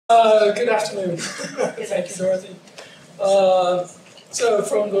Good afternoon. Thank you, Dorothy. So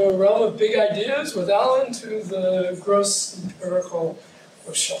from the realm of big ideas with Alan to the gross empirical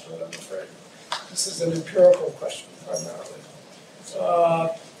with Shepard, I'm afraid. This is an empirical question primarily.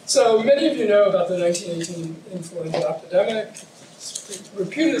 So many of you know about the 1918 influenza epidemic. It's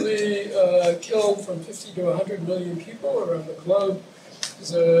reputedly killed from 50 to 100 million people around the globe.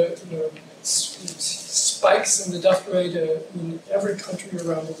 There's spikes in the death rate in every country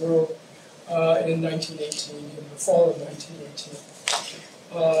around the world in 1918, in the fall of 1918.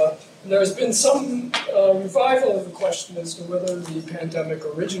 And there's been some revival of the question as to whether the pandemic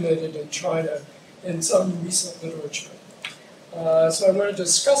originated in China in some recent literature. So I want to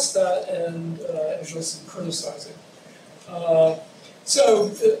discuss that and actually criticize it.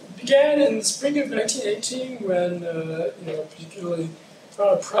 So it began in the spring of 1918 when, particularly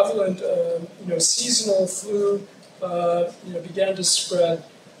prevalent, seasonal flu, began to spread,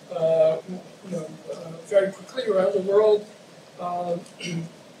 very quickly around the world,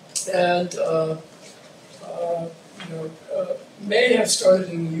 and may have started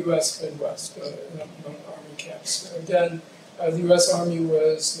in the U.S. Midwest among Army camps. Again, the U.S. Army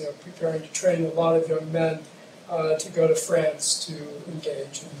was preparing to train a lot of young men to go to France to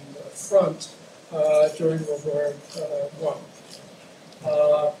engage in the front during World War I.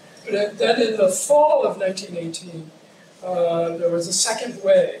 But then in the fall of 1918, there was a second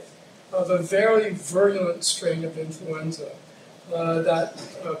wave of a very virulent strain of influenza that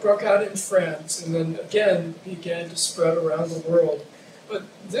broke out in France and then again began to spread around the world. But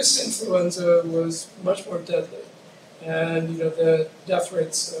this influenza was much more deadly, and the death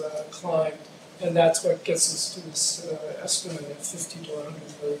rates climbed, and that's what gets us to this estimate of 50 to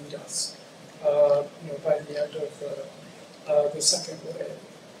 100 million deaths by the end of the second wave.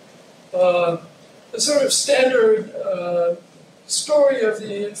 The sort of standard story of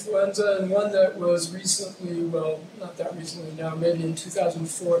the influenza, and one that was recently, well, not that recently now, maybe in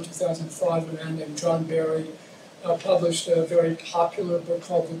 2004, 2005, a man named John Barry published a very popular book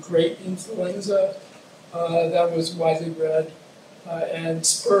called The Great Influenza that was widely read and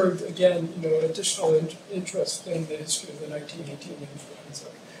spurred, again, additional interest in the history of the 1918 influenza.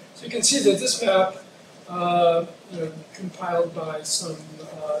 So you can see that this map, compiled by some,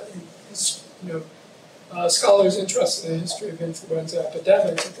 scholars interested in the history of influenza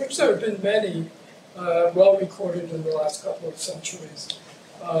epidemics, of which there have been many well recorded in the last couple of centuries.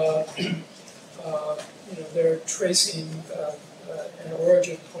 They're tracing an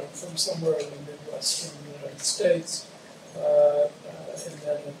origin point from somewhere in the Midwestern United States, and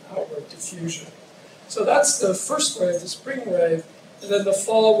then an outward diffusion. So that's the first wave, the spring wave, and then the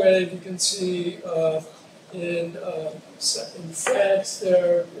fall wave. You can see in France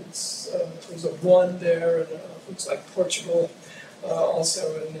there's a 1 there, and looks like Portugal,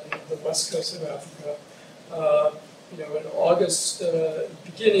 also in the west coast of Africa. In August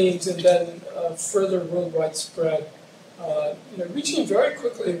beginnings, and then further worldwide spread, reaching very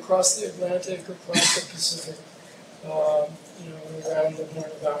quickly across the Atlantic, across the Pacific, around the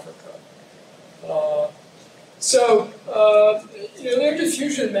Horn of Africa. Their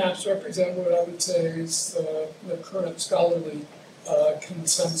diffusion maps represent what I would say is the current scholarly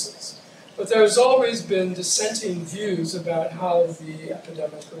consensus. But there's always been dissenting views about how the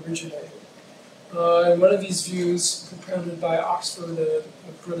epidemic originated. And one of these views, propounded by Oxford, a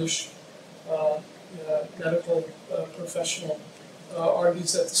British medical professional,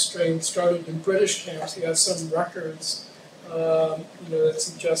 argues that the strain started in British camps. He has some records that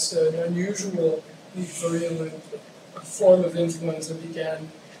suggest an unusual, virulent form of influenza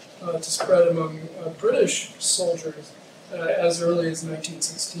began to spread among British soldiers as early as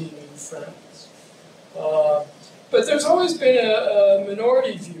 1916 in France. But there's always been a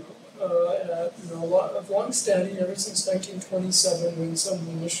minority view, of long-standing, ever since 1927, when some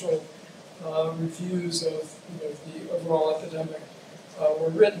initial reviews of the overall epidemic were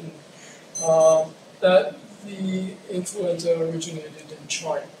written, that the influenza originated in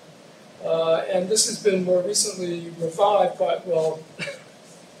China. And this has been more recently revived by,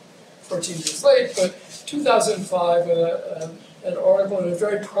 14 years late, but 2005, an article in a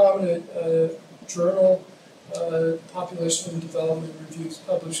very prominent journal, Population and Development Reviews,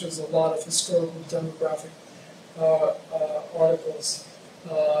 publishes a lot of historical demographic articles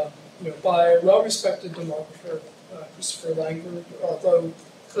by a well-respected demographer, Christopher Langford, although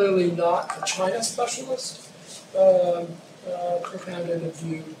clearly not a China specialist, propounded a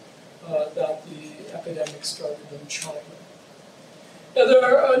view that the epidemic started in China. Now, there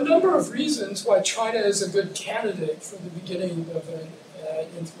are a number of reasons why China is a good candidate for the beginning of an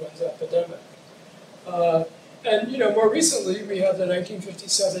influenza epidemic. And more recently, we have the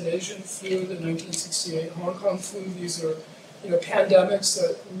 1957 Asian flu, the 1968 Hong Kong flu. These are pandemics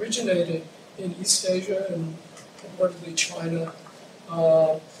that originated in East Asia and purportedly China,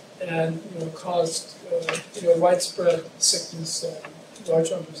 and caused widespread sickness and large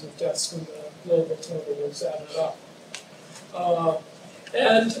numbers of deaths when the global total was added up.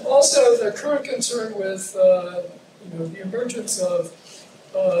 And also the current concern with the emergence of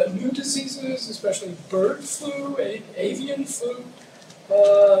new diseases, especially bird flu, avian flu,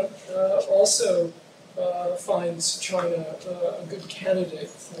 also finds China a good candidate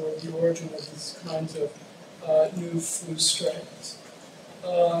for the origin of these kinds of new flu strains.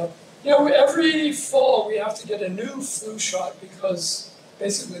 Every fall we have to get a new flu shot because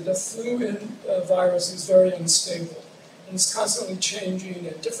basically the flu virus is very unstable and it's constantly changing,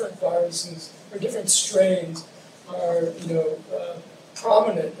 and different viruses or different strains are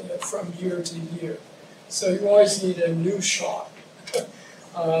prominent from year to year. So you always need a new shot,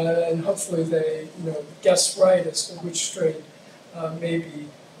 and hopefully they guess right as to which strain may be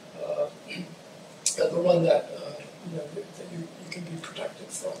the one that that you can be protected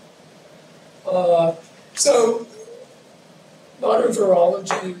from. So modern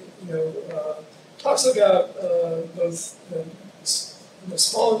virology, talks about both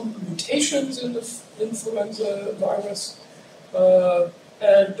small mutations in the influenza virus,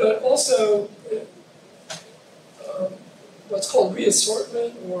 but also what's called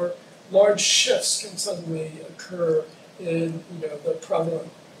reassortment, or large shifts can suddenly occur in the prevalent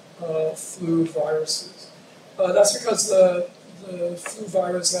flu viruses. That's because the flu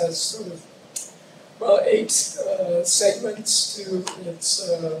virus has sort of 8 segments to its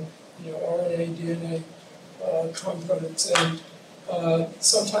RNA, DNA components, and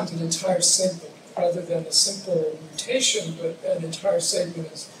sometimes an entire segment, rather than a simple mutation, but an entire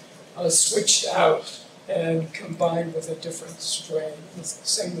segment is switched out and combined with a different strain, with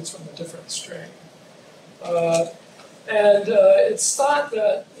segments from a different strain. And it's thought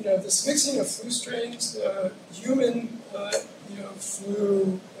that this mixing of flu strains, human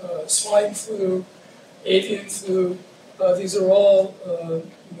flu, swine flu, avian flu, these are all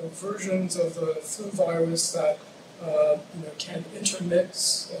versions of the flu virus that can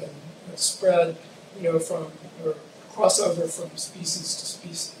intermix and spread from, or crossover from species to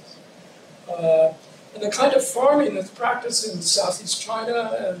species. And the kind of farming that's practiced in Southeast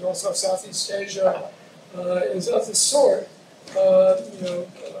China and also Southeast Asia is of the sort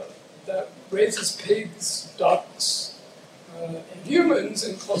that raises pigs, ducks, and humans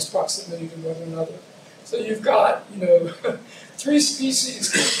in close proximity to one another. So you've got 3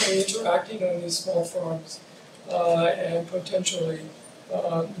 species interacting on these small farms, and potentially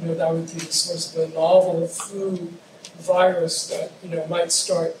that would be the source of a novel flu virus that might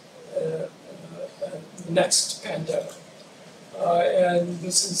start the next pandemic. And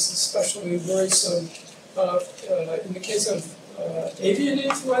this is especially worrisome in the case of avian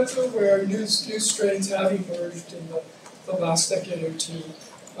influenza, where new strains have emerged in the last decade or two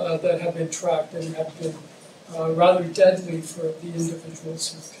that have been tracked and have been rather deadly for the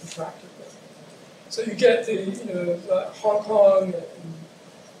individuals who've contracted them. So you get the Hong Kong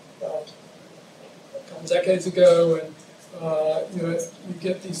a couple decades ago, and you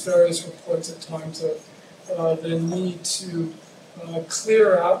get these various reports at times of the need to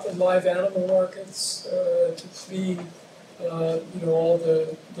clear out the live animal markets, to clean all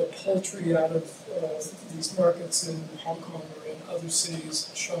the poultry out of these markets in Hong Kong or in other cities,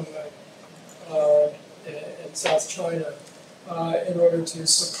 Shanghai and South China, in order to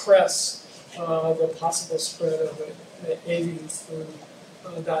suppress the possible spread of an avian flu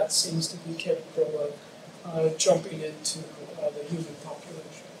that seems to be capable of jumping into the human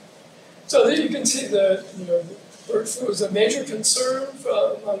population. So there you can see that bird flu is a major concern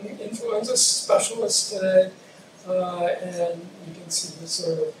among influenza specialists today, and you can see the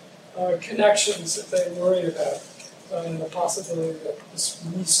sort of connections that they worry about, and the possibility that this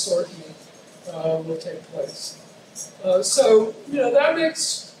resortment will take place. So that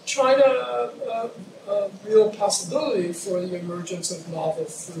makes China a real possibility for the emergence of novel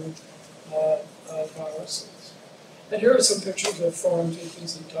flu viruses. And here are some pictures of farms with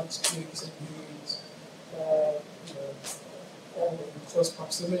these ducks, pigs, and humans, all in close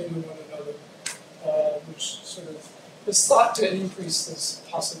proximity to one another, which sort of is thought to increase this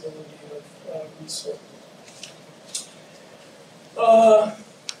possibility of resortment.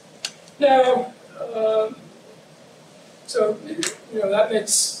 So that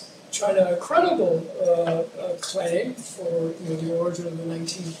makes China a credible claim for the origin of the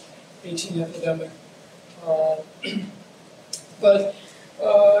 1918 epidemic. But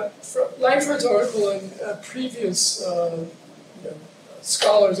Langford's article and previous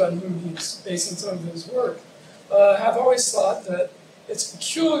scholars on whom he's basing some of his work have always thought that it's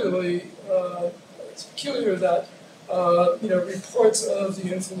peculiar that reports of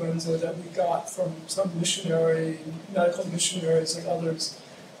the influenza that we got from some medical missionaries and others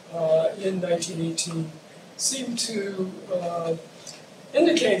in 1918 seem to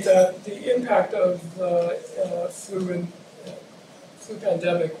indicate that the impact of flu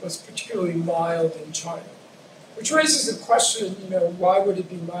pandemic was particularly mild in China, which raises the question, why would it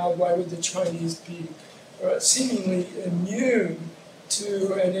be mild? Why would the Chinese be seemingly immune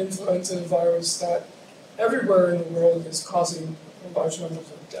to an influenza virus that everywhere in the world is causing large numbers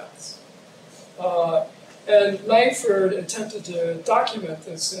of deaths? And Langford attempted to document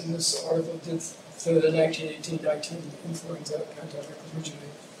this in this article for the 1918-19 influenza pandemic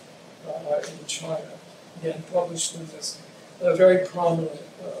originated in China, again published in this very prominent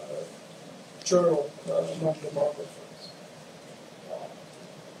journal among demographers.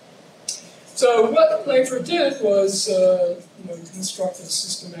 So what Langford did was construct a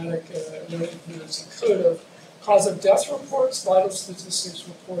systematic as he could of cause of death reports, vital statistics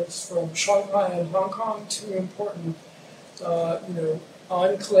reports from Shanghai and Hong Kong, two important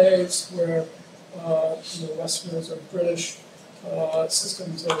enclaves where Westerners or British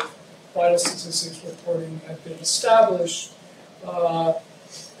systems of vital statistics reporting had been established.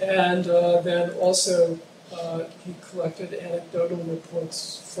 And then also he collected anecdotal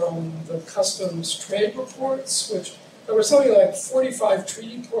reports from the customs trade reports, which there were something like 45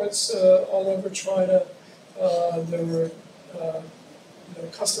 treaty ports all over China. There were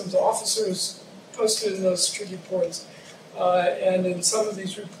customs officers posted in those treaty ports. And in some of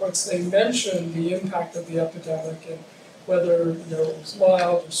these reports, they mentioned the impact of the epidemic and whether it was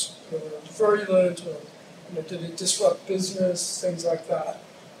mild or virulent or did it disrupt business, things like that.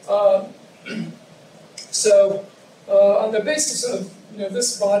 So on the basis of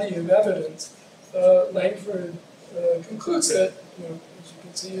this body of evidence, Langford concludes that as you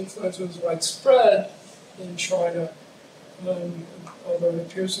can see, influenza was widespread in China, although it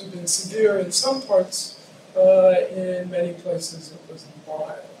appears to have been severe in some parts. In many places it was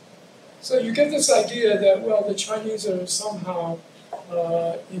mild. So you get this idea that, well, the Chinese are somehow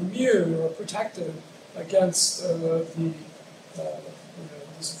immune or protected against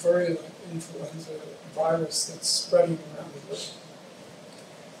this virulent influenza virus that's spreading around the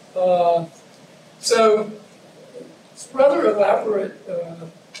world. So it's rather elaborate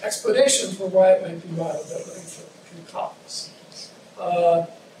explanation for why it might be mild that Langford concocts.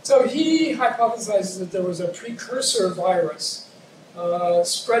 So he hypothesizes that there was a precursor virus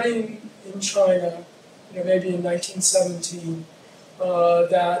spreading in China, maybe in 1917,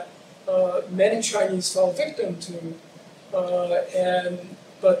 that many Chinese fell victim to,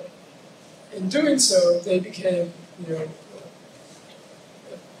 but in doing so, they became, the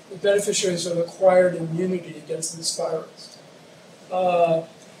beneficiaries of acquired immunity against this virus.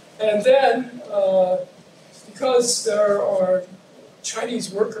 And then, because there are Chinese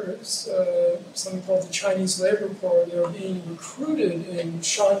workers, something called the Chinese Labor Corps, they're being recruited in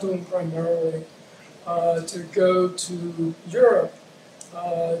Shandong primarily to go to Europe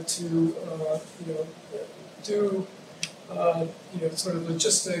to do sort of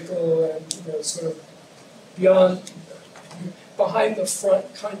logistical and sort of behind the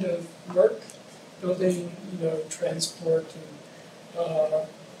front kind of work, building transport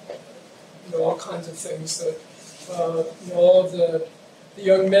and all kinds of things that. All of the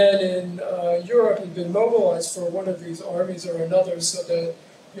young men in Europe had been mobilized for one of these armies or another, so that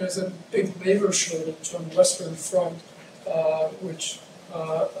there's a big labor shortage on the Western Front, which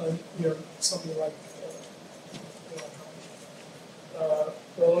something like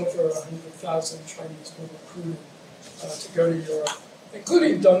well over 100,000 Chinese were recruited to go to Europe,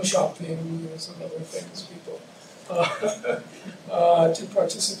 including Deng Xiaoping, some other famous people, to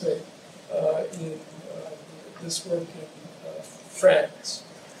participate in this work in France.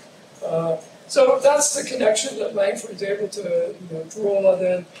 So that's the connection that Langford is able to draw.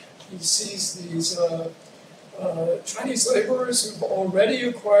 Then he sees these Chinese laborers who've already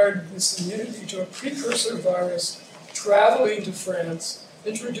acquired this immunity to a precursor virus traveling to France,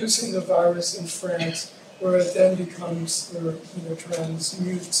 introducing the virus in France, where it then becomes,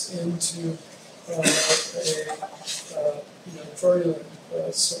 transmutes into a virulent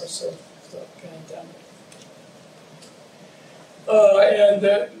source of the pandemic. And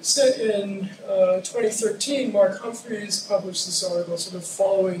in 2013, Mark Humphreys published this article sort of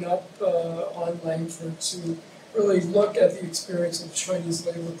following up on Langford to really look at the experience of Chinese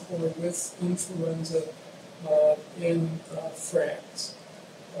labor corps with influenza in France.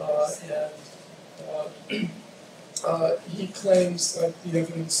 He claims that the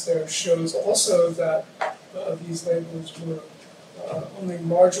evidence there shows also that these labels were only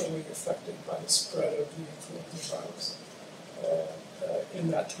marginally affected by the spread of the influenza virus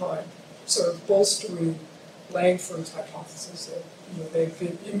in that time, sort of bolstering Langford's hypothesis that they've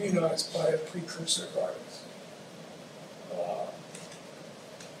been immunized by a precursor virus.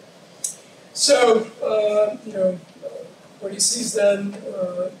 What he sees then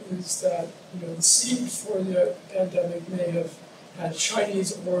is that the seed for the pandemic may have had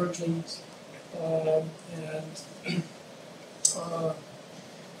Chinese origins,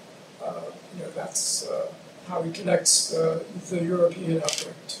 that's how he connects the European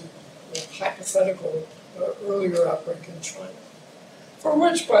outbreak to the hypothetical earlier outbreak in China, for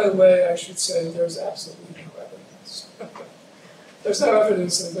which, by the way, I should say there's absolutely no evidence. There's no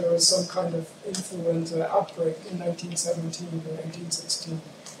evidence that there was some kind of influenza outbreak in 1917 or 1916,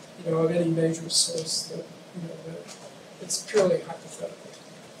 of any major source that, that it's purely hypothetical.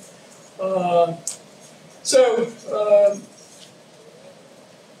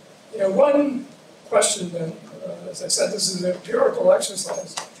 One question then, as I said, this is an empirical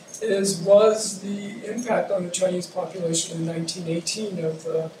exercise, was the impact on the Chinese population in 1918 of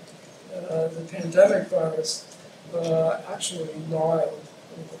the pandemic virus actually mild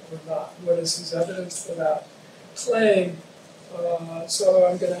or not? What is his evidence for that claim? So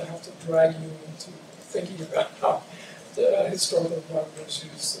I'm going to have to drag you into thinking about how the historical doctors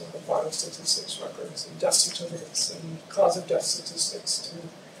use viral statistics records and death certificates and cause of death statistics to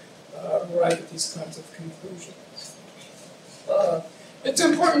arrive at these kinds of conclusions. It's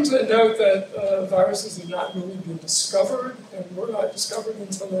important to note that viruses have not really been discovered and were not discovered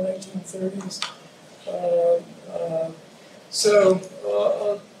until the 1930s.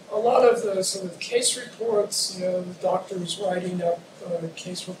 A lot of the sort of case reports, the doctors writing up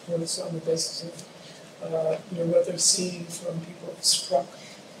case reports on the basis of what they're seeing from people struck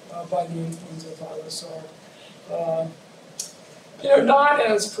by the influenza virus are not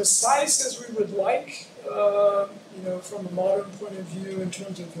as precise as we would like, from a modern point of view in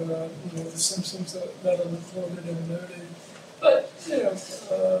terms of the symptoms that are recorded and noted, but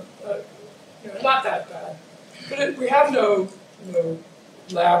not that bad. But we have no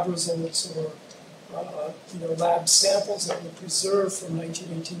lab results or lab samples that were preserved from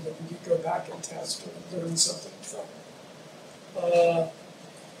 1918 that we could go back and test or learn something from.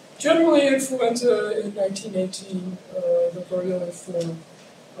 Generally, influenza in 1918, the virulent form,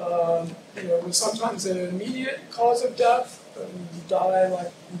 was sometimes an immediate cause of death. You die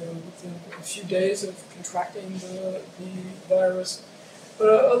within a few days of contracting the virus. But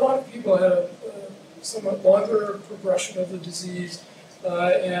a lot of people had a somewhat longer progression of the disease,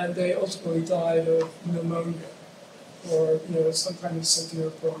 and they ultimately died of pneumonia or some kind of severe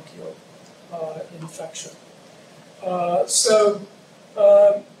bronchial infection.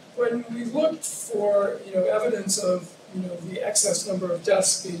 When we looked for evidence of the excess number of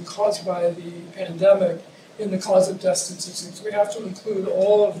deaths being caused by the pandemic in the cause of death statistics, we have to include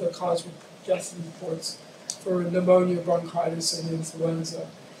all of the cause of death reports for pneumonia, bronchitis, and influenza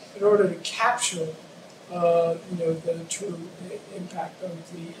in order to capture the true impact of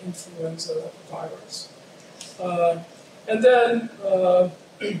the influenza virus. And then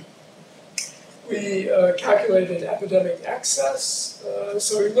we calculated epidemic excess.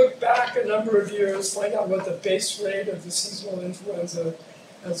 So we looked back a number of years, find out what the base rate of the seasonal influenza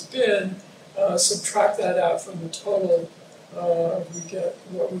has been, subtract that out from the total. We get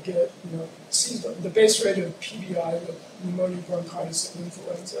the base rate of PBI, the pneumonia, bronchitis, and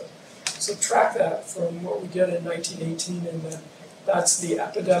influenza. Subtract that from what we get in 1918, and then that's the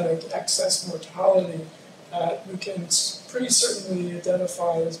epidemic excess mortality that we can pretty certainly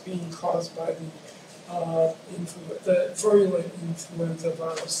identify as being caused by the virulent influenza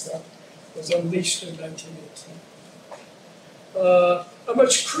virus that was unleashed in 1918. A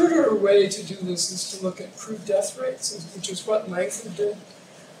much cruder way to do this is to look at crude death rates, which is what Langford did,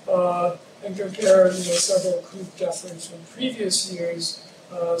 and compare several crude death rates from previous years,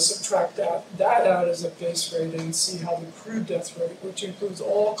 subtract that out as a base rate, and see how the crude death rate, which includes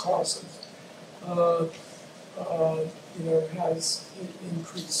all causes, has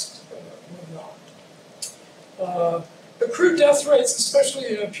increased or not. The crude death rates, especially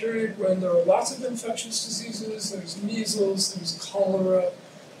in a period when there are lots of infectious diseases, there's measles, there's cholera,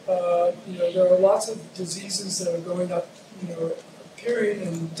 there are lots of diseases that are going up, appearing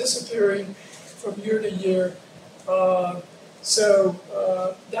and disappearing from year to year.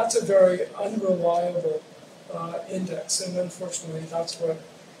 That's a very unreliable index, and unfortunately that's what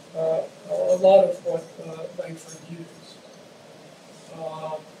a lot of what Langford used.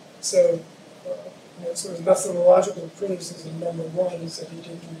 So, sort of methodological criticism number one is that he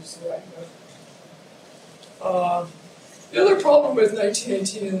didn't use the right method. The other problem with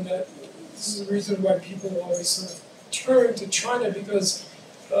 1918, and that this is the reason why people always sort of turn to China, because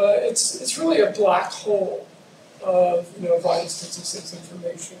it's really a black hole of vital statistics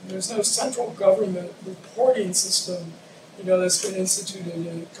information. There's no central government reporting system that's been instituted,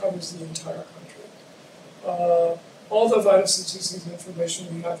 and it covers the entire country. All the vital statistics information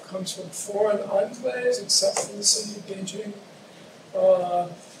we have comes from foreign enclaves, except for the city of Beijing.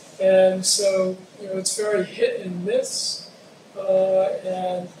 And so, it's very hit and miss.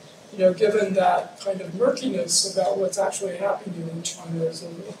 And, given that kind of murkiness about what's actually happening in China, there's a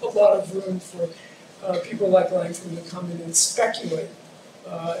lot of room for people like Langford to come in and speculate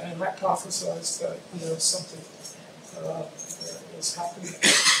and hypothesize that, something is happening.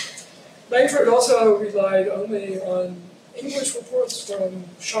 Langford also relied only on English reports from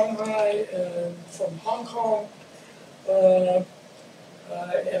Shanghai and from Hong Kong, and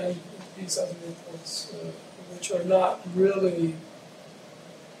these other reports, which are not really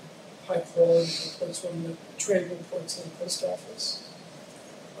high-quality reports from the trade reports in the post office.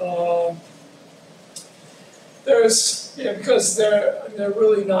 Because they're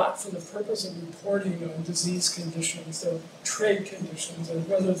really not for the purpose of reporting on disease conditions, they're trade conditions, and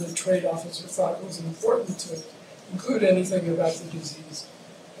whether the trade officer thought it was important to include anything about the disease,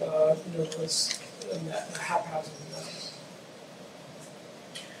 was a haphazard matter.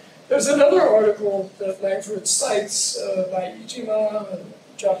 There's another article that Langford cites by Ijima, a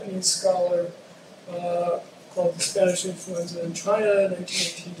Japanese scholar, called The Spanish Influenza in China,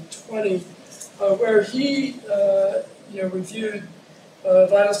 1918 to 20, where he reviewed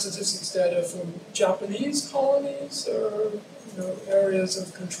vital statistics data from Japanese colonies or areas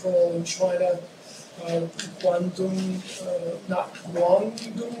of control in China, Guangdong, not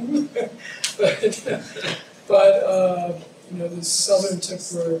Guangdong, but the southern tip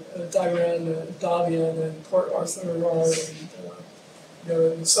where Dalian and Port Arthur are, and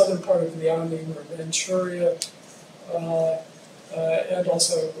in the southern part of Liaoning or Manchuria, and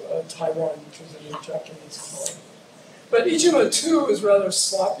also Taiwan, which is a Japanese colony. But Ijima, too, is rather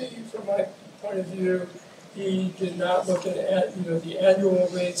sloppy from my point of view. He did not look at the annual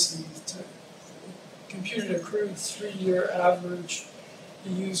rates. He computed a crude 3-year average.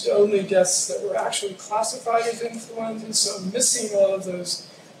 He used only deaths that were actually classified as influenza, so missing all of those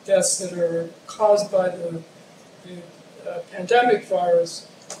deaths that are caused by the pandemic virus,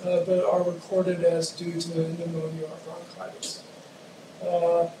 but are recorded as due to pneumonia or bronchitis.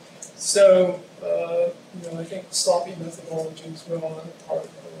 I think sloppy methodology is well on the part of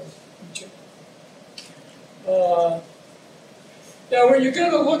Egypt. Now, when you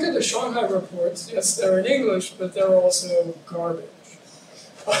get a look at the Shanghai reports, yes, they're in English, but they're also garbage.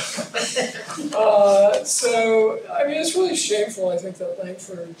 It's really shameful, I think, that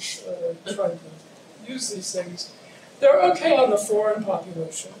Langford tried to use these things. They're okay on the foreign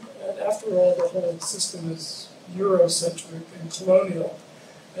population, and after all, the whole system is Eurocentric and colonial,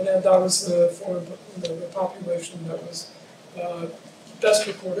 and that was the foreign, the population that was best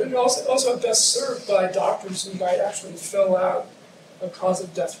recorded, and also best served by doctors who might actually fill out a cause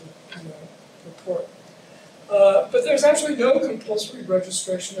of death report. But there's actually no compulsory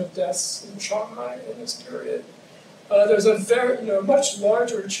registration of deaths in Shanghai in this period. There's a much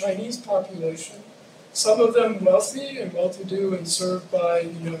larger Chinese population, some of them wealthy and well-to-do and served by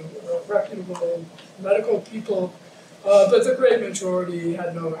reputable medical people, but the great majority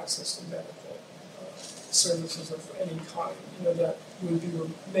had no access to medical services of any kind, that would be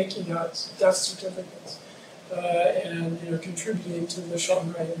making out death certificates and contributing to the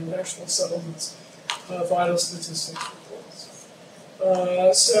Shanghai International Settlement's vital statistics reports.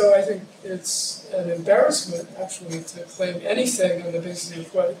 So I think it's an embarrassment, actually, to claim anything on the basis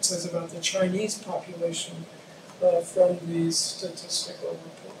of what it says about the Chinese population from these statistical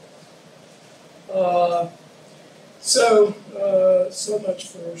reports. So much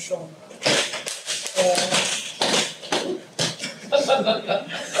for Shanghai.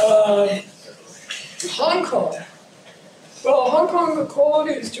 Hong Kong. Well, Hong Kong, the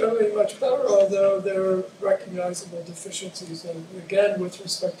quality is generally much better, although there are recognizable deficiencies, and again, with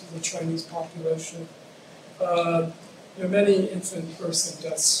respect to the Chinese population, many infant births and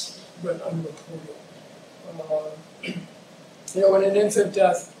deaths went unreported. When an infant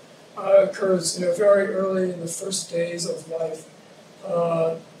death occurs, very early in the first days of life,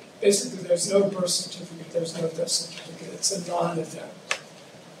 basically there's no birth certificate, there's no death certificate, it's a non-event.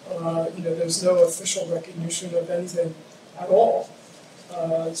 There's no official recognition of anything at all.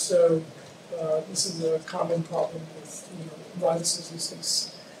 This is a common problem with viruses.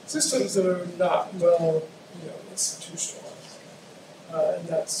 These systems that are not well institutionalized, and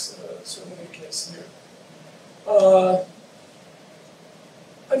that's certainly the case here.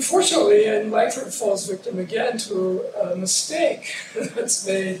 Unfortunately, and Langford falls victim again to a mistake that's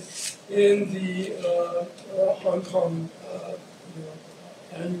made in the Hong Kong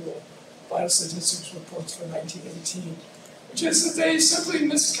annual biostatistics reports for 1918, which is that they simply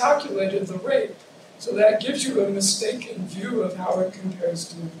miscalculated the rate. So that gives you a mistaken view of how it compares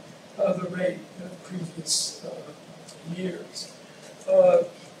to the rate in previous years.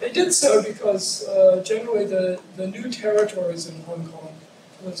 They did so because generally the new territories in Hong Kong,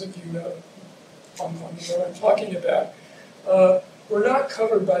 those of you know Hong Kong, you know what I'm talking about, were not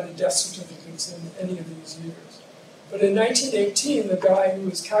covered by the death certificates in any of these years. But in 1918, the guy who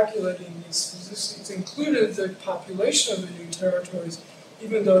was calculating these statistics included the population of the new territories,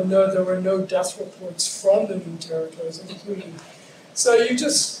 even though there were no death reports from the new territories included. So you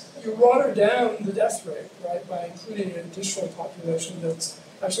water down the death rate, right, by including an additional population that's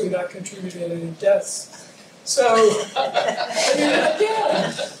actually not contributing any deaths. So, I mean,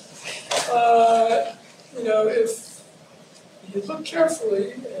 again, if you look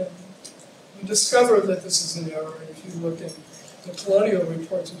carefully and you discover that this is an error, and if you look at the colonial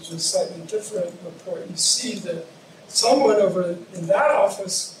reports, which is a slightly different report, you see that someone over in that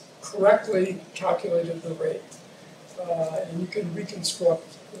office correctly calculated the rate. And you can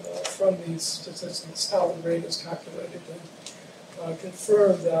reconstruct from these statistics how the rate is calculated and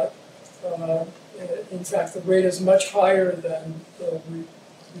confirm that, in fact, the rate is much higher than the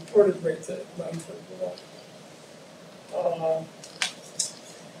reported rate that Langford will.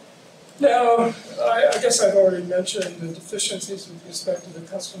 Now, I guess I've already mentioned the deficiencies with respect to the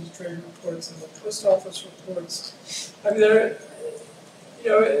customs trade reports and the post office reports. I mean,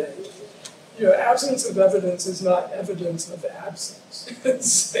 absence of evidence is not evidence of absence.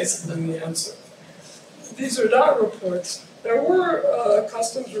 It's basically the answer. These are not reports. There were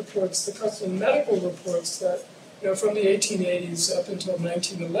customs reports, the customs medical reports that, from the 1880s up until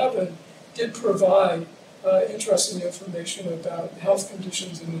 1911, did provide interesting information about health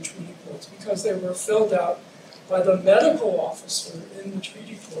conditions in the treaty ports because they were filled out by the medical officer in the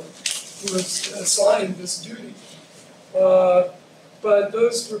treaty port who was assigned this duty. But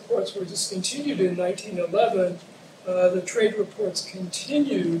those reports were discontinued in 1911. The trade reports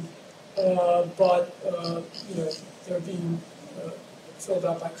continued, but they're being filled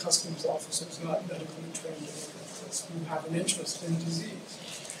out by customs officers, not medically trained individuals who have an interest in disease.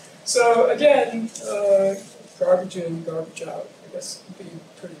 So again, garbage in, garbage out. I guess would be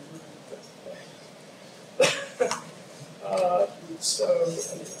pretty rude. Anyway.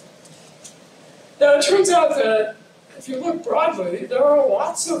 Now it turns out that if you look broadly, there are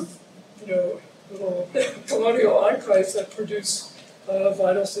lots of little colonial enclaves that produce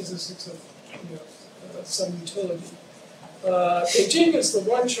vital statistics of some utility. Beijing is the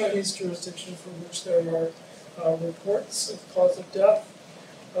one Chinese jurisdiction for which there are reports of cause of death.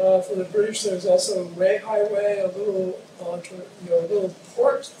 For the British, there's also Wei Highway, a little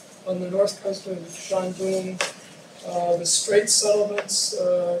port on the north coast of Shandong. The Straits settlements,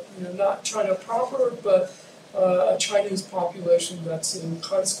 not China proper, but a Chinese population that's in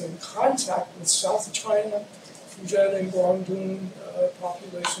constant contact with South China, Fujian and Guangdong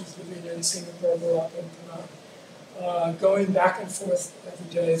populations living in Singapore, Malacca, and Penang, going back and forth every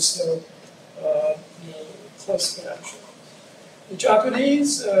day, so close connection. The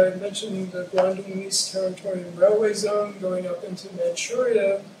Japanese, I mentioned the Guangdong Territory Railway Zone going up into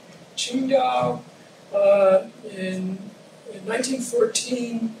Manchuria, Qingdao. In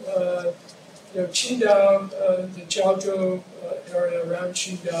 1914, Qingdao, the Jiaozhou area around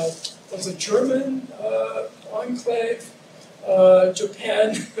Qingdao, was a German enclave.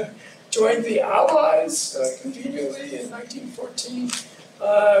 Japan joined the Allies conveniently in 1914,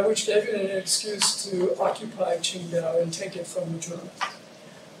 which gave it an excuse to occupy Qingdao and take it from the Germans.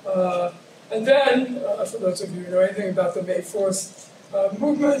 And then, for those of you who know anything about the May 4th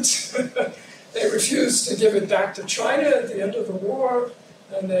movement, they refused to give it back to China at the end of the war,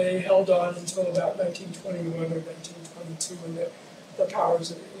 and they held on until about 1921 or 1922, when the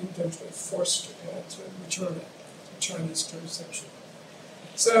powers eventually forced Japan to return it to Chinese jurisdiction.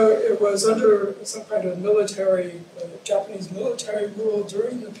 So it was under some kind of military, Japanese military rule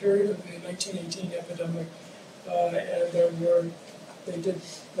during the period of the 1918 epidemic, and they did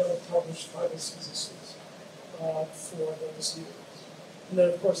publish vital statistics for those years. And then,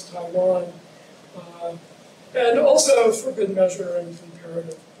 of course, Taiwan. And also, for good measure and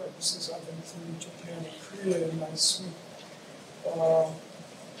comparative purposes, I've included Japan and Korea in my sweep.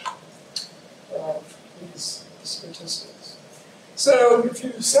 of these statistics. So if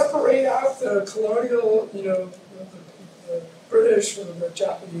you separate out the colonial, the British or the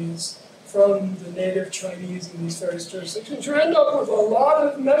Japanese from the native Chinese in these various jurisdictions, you end up with a lot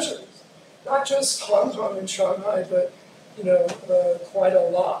of measures, not just Hong Kong and Shanghai, but quite a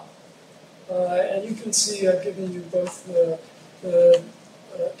lot. And you can see I've given you both the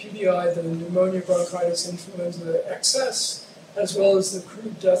PBI, the pneumonia, bronchitis, influenza excess, as well as the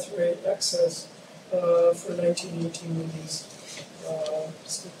crude death rate excess for 1918 in these.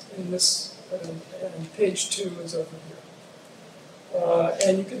 And page 2 is over here.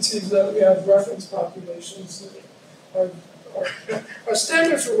 And you can see that we have reference populations that are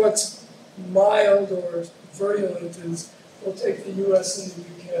standard for what's mild or virulent is. We'll take the US and the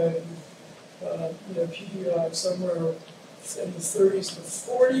UK, PBI somewhere in the 30s to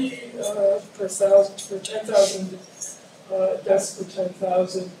 40 per thousand, for 10,000 deaths per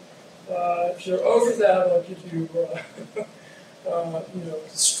 10,000. If you're over that, I'll give you,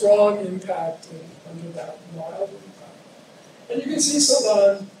 strong impact and under that mild impact. And you can see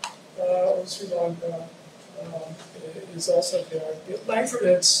Ceylon or Sri Lanka is also there. Langford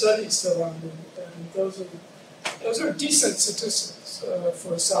had studied Ceylon, and those are decent statistics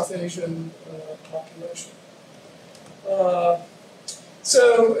for a South Asian population.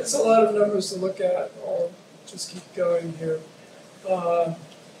 So it's a lot of numbers to look at. I'll just keep going here.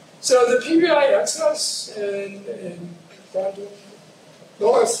 So the PBI excess in Guangdong,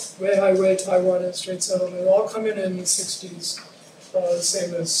 North, Weihai, Taiwan, and Strait Settlement all come in the 60s,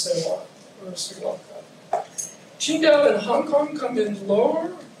 same as Ceylon or Sri Lanka. Qingdao and Hong Kong come in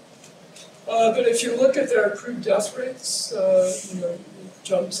lower, but if you look at their crude death rates, it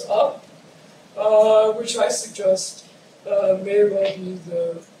jumps up, which I suggest may well be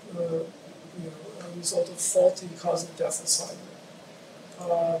the a result of faulty cause of death assignment.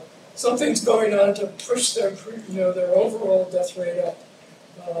 Something's going on to push their overall death rate up.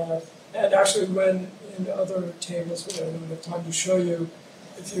 And actually, when in other tables, which I don't have time to show you,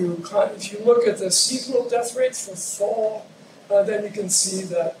 if you look at the seasonal death rates for fall, then you can see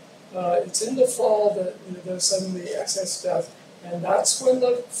that it's in the fall that there's suddenly excess death, and that's when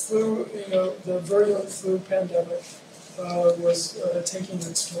the flu, the virulent flu pandemic was taking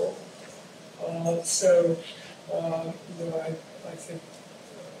its toll. I think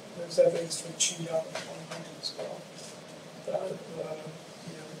there's evidence from Qingdao and Hong Kong as well that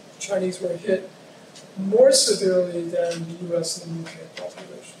Chinese were hit more severely than the US and UK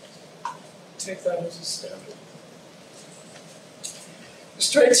populations. Take that as a standard. The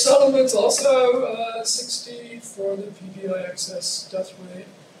Strait Settlements also 60 for the PBI excess death rate.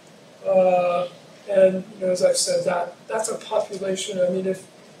 And as I've said, that's a population. I mean, if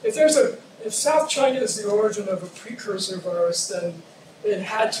South China is the origin of a precursor virus, then it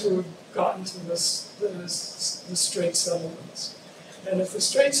had to have gotten to the Strait Settlements. And if the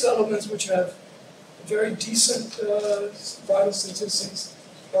Strait Settlements, which have very decent vital statistics,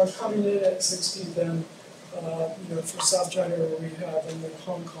 are coming in at 60, then for South China where we have, and then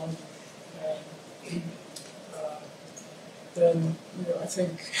Hong Kong, then I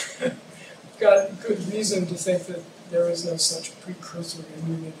think we've got good reason to think that there is no such precursor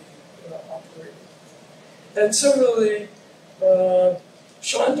immunity operating. And similarly,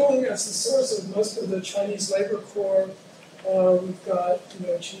 Shandong as the source of most of the Chinese labor corps. We've got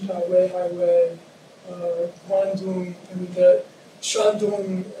Qingdao, Weihai, Guangdong. I mean, the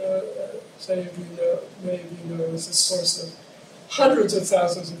Shandong, many of you know, is the source of hundreds of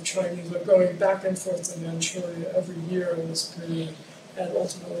thousands of Chinese are going back and forth to Manchuria every year in this period, and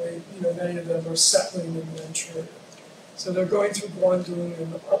ultimately, many of them are settling in Manchuria. So they're going through Guangdong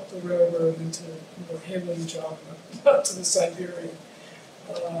and up the railroad into Heilongjiang, up to the Siberian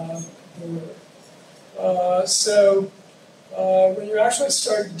border. When you actually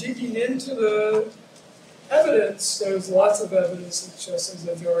start digging into the evidence, there's lots of evidence that just as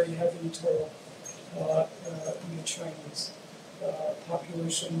a very heavy toll in the Chinese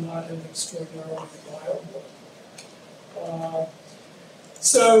population, not an extraordinarily mild one.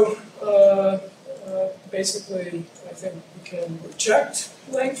 Basically, I think we can reject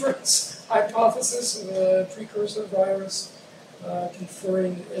Langford's hypothesis of a precursor virus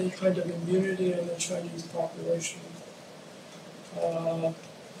conferring any kind of immunity in the Chinese population.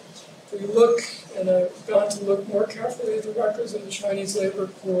 If we look, and I've gone to look more carefully at the records of the Chinese Labor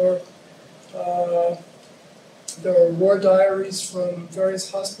Corps, there are war diaries from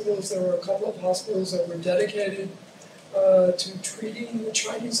various hospitals. There were a couple of hospitals that were dedicated to treating the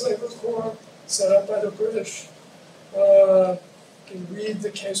Chinese Labor Corps, set up by the British. You can read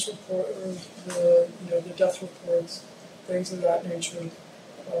the case report, or the death reports, things of that nature.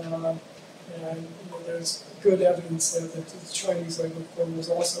 And there's good evidence that the Chinese labor corps was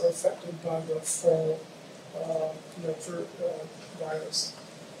also affected by the fall virus.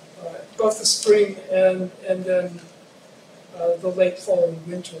 Both the spring and then the late fall and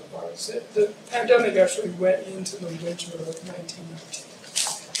winter virus. The pandemic actually went into the winter of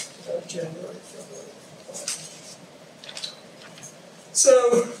 1919, January, February.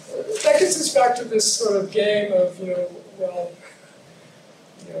 So that gets us back to this sort of game of, we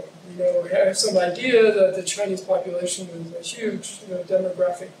have some idea that the Chinese population is a huge,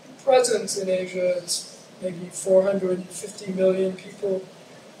 demographic presence in Asia. It's maybe 450 million people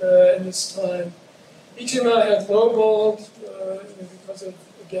in this time. Each of them have lowballed because of,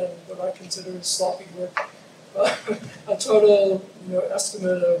 again, what I consider sloppy work. A total,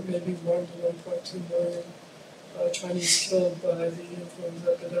 estimate of maybe 1 to 1.2 million Chinese killed by the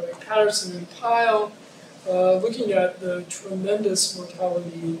influenza epidemic. Patterson and Pyle, looking at the tremendous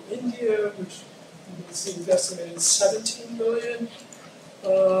mortality in India, which you can see is estimated 17 million.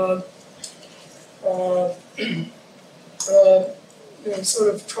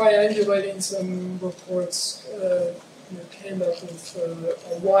 Sort of triangulating some reports, came up with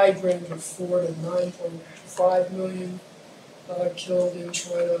a wide range of 4 to 9.5 million killed in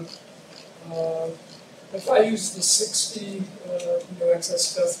China. If I use the 60,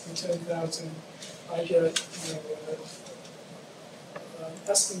 excess deaths per 10,000, I get an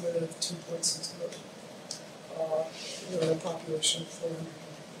estimate of 2.6 million. A population of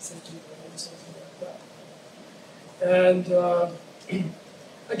 450 million, something like that. And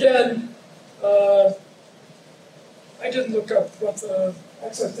again, I didn't look up what the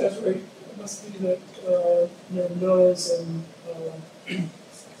excess death rate must be that Mills and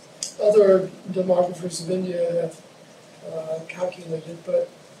other demographers of India have calculated, but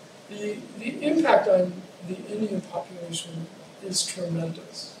the impact on the Indian population is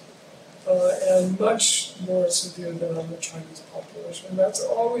tremendous and much more severe than on the Chinese population. And that's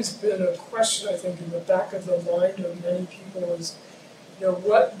always been a question, I think, in the back of the mind of many people is,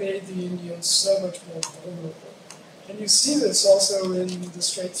 what made the Indians so much more vulnerable? And you see this also in the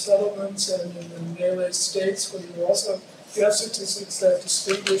Strait settlements and in the Malay states, where you have statistics that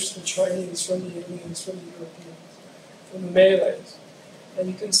distinguish the Chinese from the Indians, from the Europeans, from the Malays. And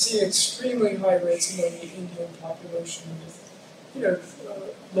you can see extremely high rates among the Indian population with,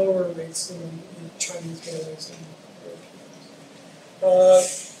 lower rates than the Chinese Malays and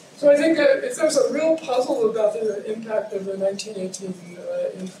Europeans. So I think that if there's a real puzzle about the impact of the 1918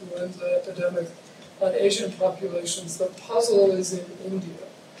 influenza epidemic on Asian populations, the puzzle is in India.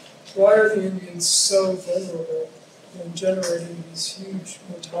 Why are the Indians so vulnerable in generating these huge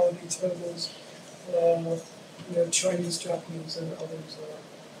mortality totals? Chinese, Japanese, and others are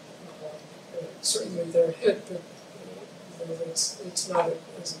certainly they're hit, but it's not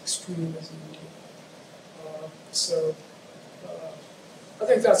as extreme as India. So I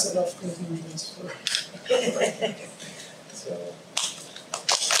think that's enough conclusions for. So.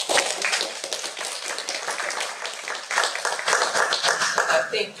 I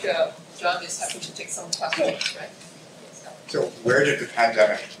think John is happy to take some questions, right? So where did the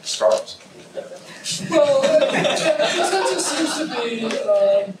pandemic start? Well, the consensus seems to be,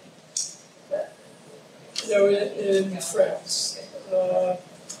 in France,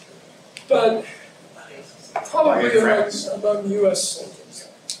 but probably among U.S. soldiers.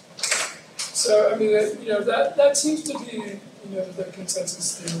 So I mean, that seems to be the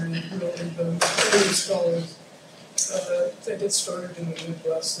consensus theory. And the early scholars think it started in the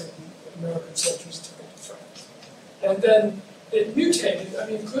Midwest and American soldiers took it to France, and then it mutated. I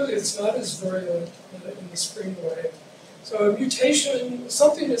mean, clearly it's not as virulent in the spring wave. So a mutation,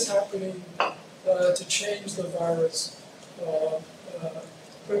 something is happening to change the virus.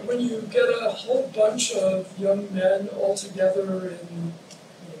 But when you get a whole bunch of young men all together in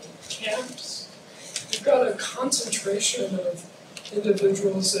camps, you've got a concentration of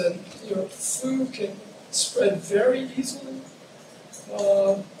individuals, and food can spread very easily.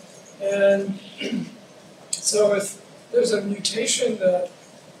 And so if there's a mutation that,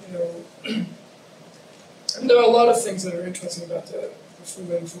 and there are a lot of things that are interesting about the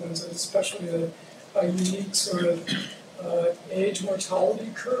flu influenza, especially a unique sort of age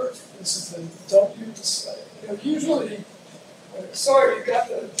mortality curve. This is the W. Usually, sorry, you got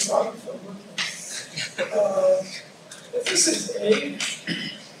the demographer working. If this is age,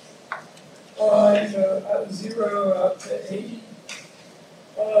 0 out to 80,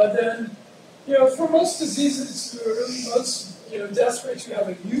 then for most diseases, most death rates, you have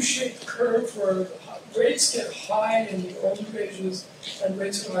a U-shaped curve where rates get high in the older ages and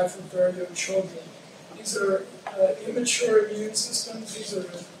rates are high for very young children. These are immature immune systems. These are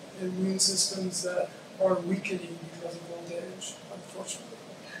immune systems that are weakening because of old age, unfortunately.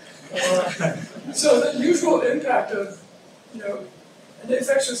 So the usual impact of, an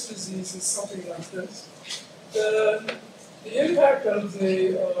infectious disease is something like this. The impact of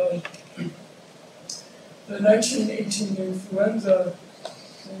the 1918 influenza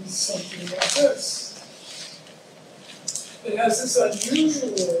is something like this. It has this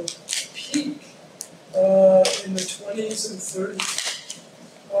unusual peak in the 20s and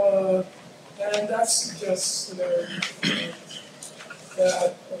 30s. And that suggests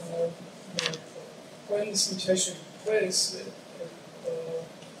that when this mutation took place,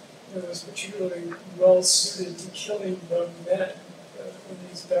 it was particularly well suited to killing young men in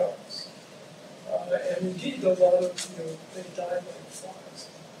these barracks. And indeed, a lot of, they died like flies.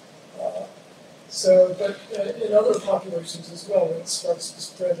 But in other populations as well, when it starts to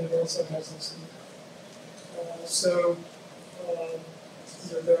spread, it also has this impact.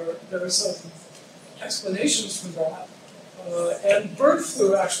 There are some explanations for that. And bird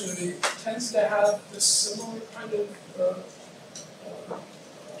flu actually tends to have this similar kind of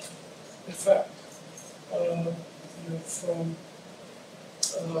effect. From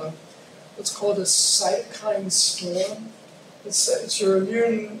what's called a cytokine storm. It's your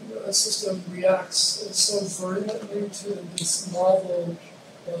immune system reacts so virulently to this novel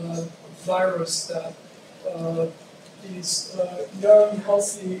virus that these young,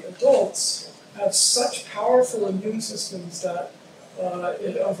 healthy adults have such powerful immune systems that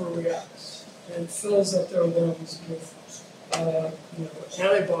it overreacts and fills up their lungs with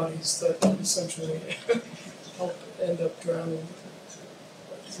antibodies that essentially help end up drowning,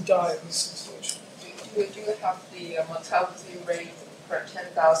 die in this situation. Would you have the mortality rate per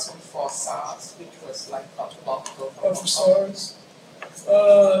 10,000 for SARS, which was like not too long ago? For SARS?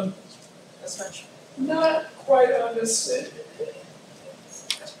 That's much. Not quite on this.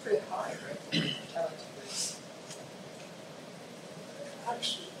 That's pretty high, right? Mortality rate.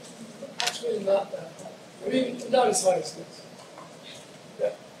 Actually not that high. I mean, not as high as this.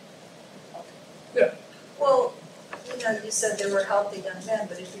 Yeah. Yeah. Well, you said they were healthy young men,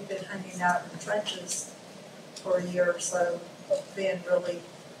 but if you've been hanging out in the trenches for a year or so, being really,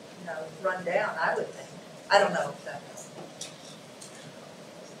 run down, I would think. I don't know if that.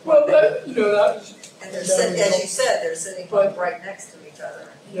 Well, that. And they're sitting, as you said, they're sitting right next to each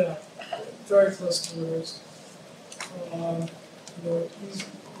other. Yeah, very close to quarters.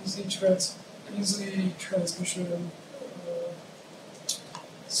 Easy transmission.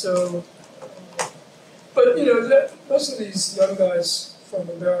 But most of these young guys from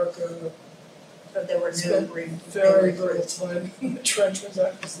America But they were spent very little time in the trenches.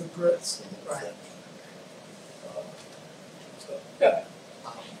 That was the Brits. Right. Yeah.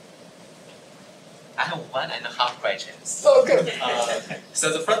 I have 1.5 questions. Oh, good.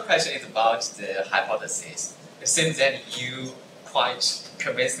 So the first question is about the hypothesis. It seems that you quite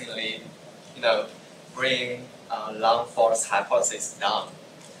convincingly, bring long force hypothesis down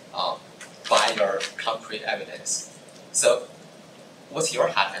by your concrete evidence. So, what's your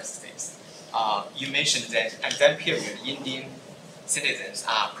hypothesis? You mentioned that at that period, Indian citizens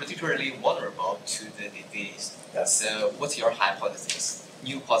are particularly vulnerable to the disease. Yes. So, what's your hypothesis?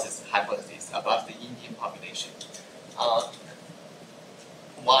 New hypothesis about the Indian population.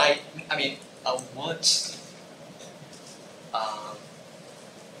 Why? I mean, what's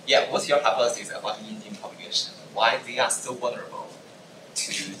your hypothesis about the Indian population? Why they are so vulnerable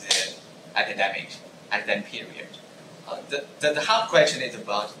to the epidemic at that period? The half question is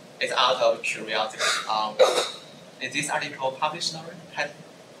out of curiosity. Is this article published already?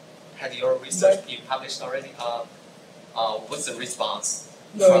 Had your research been published already? What's the response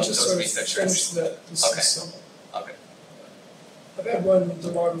No, from I just those sort of researchers? finished that this summer. Okay. I've had one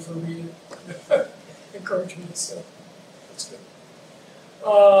demographer read it, encourage me, so that's good.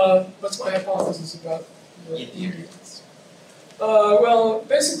 What's my hypothesis about the Indians? Well,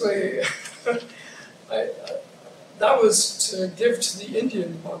 basically, that was to give to the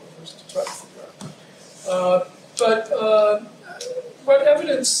Indian demographers to try to figure out. But what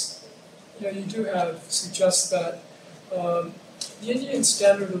evidence you do have suggests that the Indian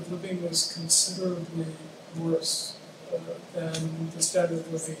standard of living was considerably worse than the standard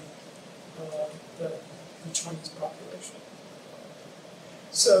of living that the Chinese population.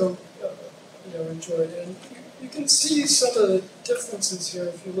 So, enjoyed it. And you can see some of the differences here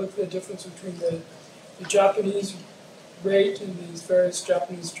if you look at the difference between the Japanese rate in these various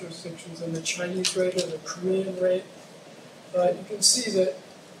Japanese jurisdictions and the Chinese rate or the Korean rate. You can see that,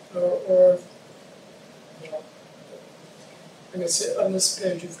 I guess on this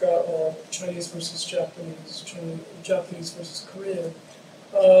page you've got Chinese versus Japanese, Japanese versus Korean.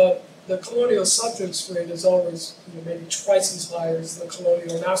 the colonial subjects rate is always maybe twice as high as the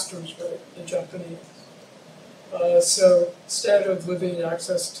colonial masters rate, the Japanese. So standard of living,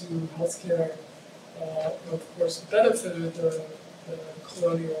 access to healthcare, of course, benefited the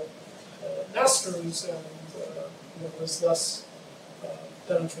colonial masters and was less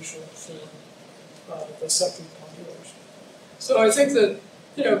beneficial for the subject population. So I think that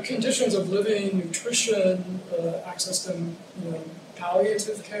conditions of living, nutrition, access to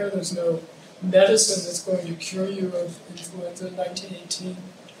palliative care. There's no medicine that's going to cure you of influenza in 1918,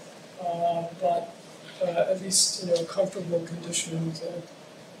 but at least comfortable conditions that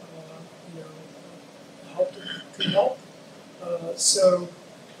could help. So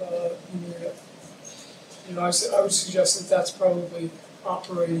I would suggest that that's probably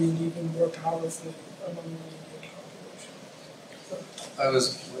operating even more powerfully among the Indian population. I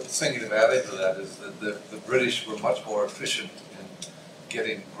was thinking of adding to that is that the British were much more efficient in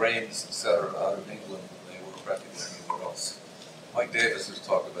getting grains, etc., out of England than they were practically anywhere else. Mike Davis has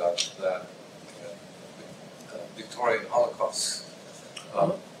talked about that Victorian Holocaust.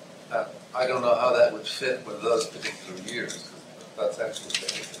 I don't know how that would fit with those particular years, because that's actually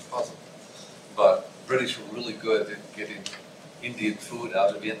technically possible. But British were really good at getting Indian food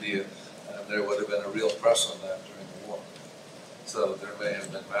out of India, and there would have been a real press on that during the war. So there may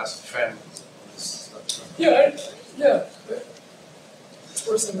have been massive famines. Yeah.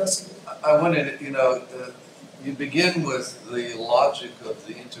 Where's the message? I wanted, you begin with the logic of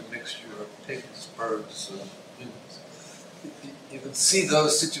the intermixture of pigs, birds, and humans. You can see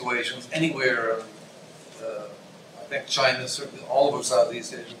those situations anywhere. I think China, certainly all over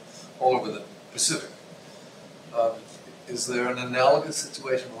Southeast Asia, all over the Pacific. Is there an analogous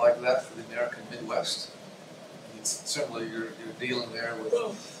situation like that for the American Midwest? I mean, certainly you're dealing there with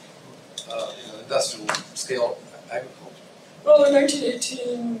industrial scale agriculture. Well, in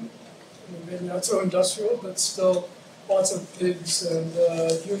 1918, maybe not so industrial, but still lots of pigs and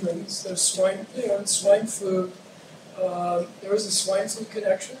humans. There's swine flu. There was a swine flu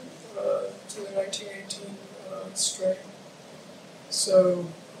connection to the 1918 strain. So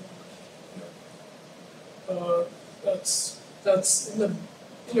that's in the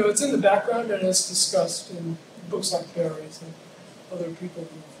it's in the background and it's discussed in books like Barry's and other people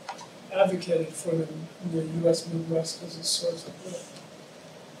who advocated for the U.S. Midwest as a source of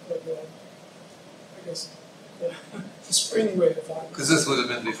I guess the spring wave of virus. Because this would have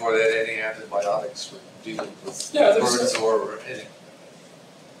been before they had any antibiotics for dealing with Yeah, birds or anything.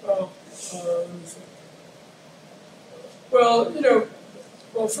 Well, let me think.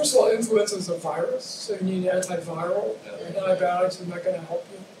 Well, first of all, influenza is a virus, so you need antiviral. Yeah. Antibiotics are not going to help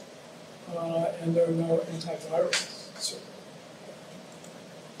you, and there are no antivirals. So.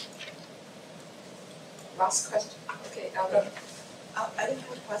 Last question. Okay, Alan. I don't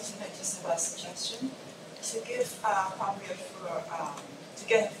have a question, I just have a suggestion. To give probably to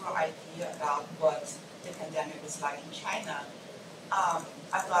get a full idea about what the pandemic was like in China,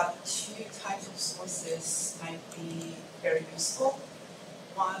 I thought two types of sources might be very useful.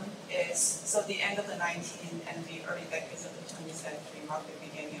 One is, so the end of the 19th and the early decades of the 20th century marked the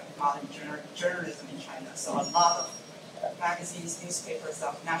beginning of modern journalism in China. So a lot of magazines, newspapers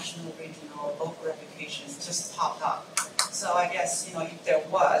of national, regional, local reputations just popped up. So I guess, if there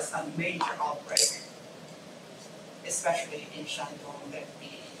was a major outbreak, especially in Shandong, there'd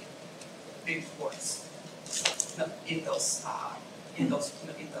be big reports in those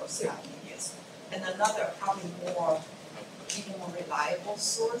medias. And another, probably even more reliable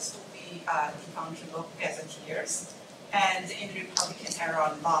source would be defunct local gazetteers. And in the Republican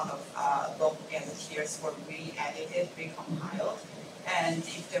era, a lot of local gazetteers were re-edited, recompiled. And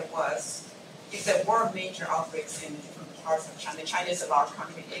if there were major outbreaks in different parts of China, China is a large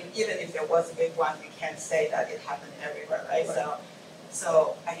country. Even if there was a big one, we can't say that it happened everywhere, right?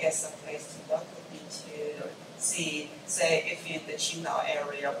 So I guess a place to look would be to see, say, if in the Qingdao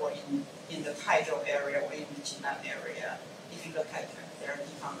area or in the Taizhou area or in the Jinan area, if you look at their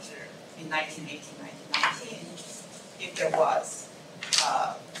defunct in 1918, 1919, if there was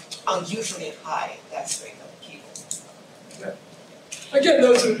unusually high death rate of people. Yeah. Again,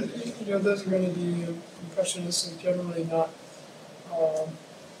 those are going to be impressionists and generally not,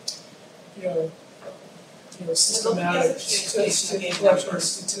 systematic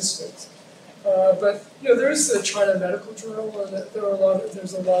statistics. But there is the China Medical Journal, and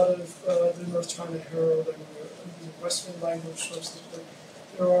there's a lot of the North China Herald and the Western language sources. But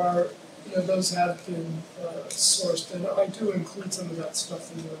there are, those have been sourced, and I do include some of that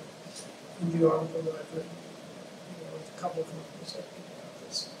stuff in the article that I've written. With a couple of articles I've written about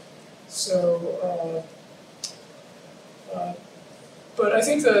this. So But I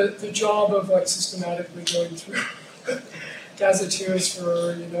think the job of like systematically going through gazetteers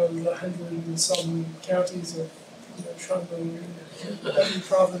for, you know, the 100 and some counties of, you know, Shandong, every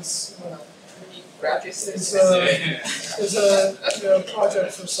province, Graduate is students. a, you know,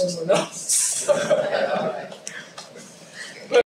 project for someone else.